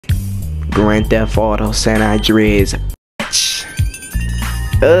Grand Theft Auto San Andreas.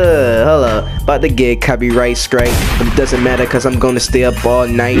 Hold up. About to get copyright strike. But it doesn't matter cause I'm gonna stay up all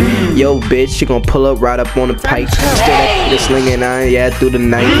night. Yo, bitch, she gon' pull up right up on the pipe. Straight up the slinging on, yeah, through the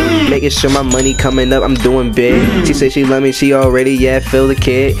night. Making sure my money coming up, I'm doing big. She said she love me, she already, yeah, feel the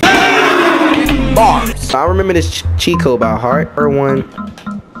kid. Bars. I remember this cheat code about heart or one.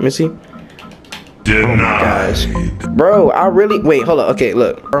 Let me see. Oh my gosh. Bro, I really wait, hold up. Okay,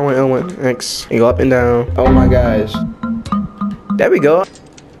 look. R1, L1, X. You go up and down. Oh my gosh. There we go.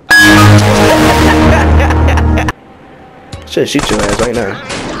 Should shoot your ass right now.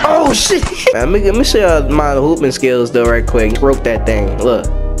 Oh shit! Let me show you my hooping skills though right quick. Broke that thing. Look.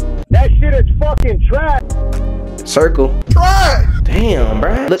 That shit is fucking trash. Circle. Trash. Damn,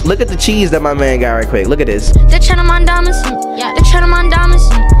 bruh. Look at the cheese that my man got right quick. Look at this. The Chinaman diamonds. Yeah. The Chinaman diamonds.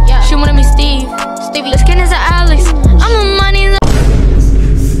 Yeah. She wanted me Stevie. The skin is a Alex. I'm a money.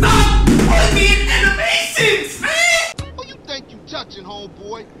 Stop putting me in animations, man. Who you think you touching,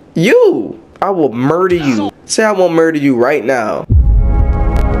 homeboy? You. I will murder you. Say I won't murder you right now.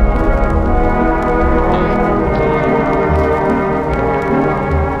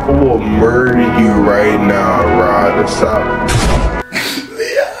 I will murder you right now, Rod. Stop.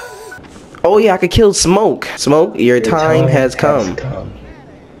 Oh yeah, I could kill Smoke. Smoke, your time has come.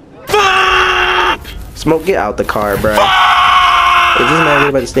 Smoke, get out the car, bro. Is this man really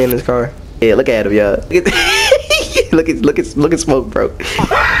about to stay in this car? Yeah, look at him, y'all. Look at Smoke, bro.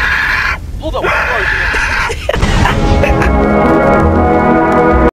 Hold up.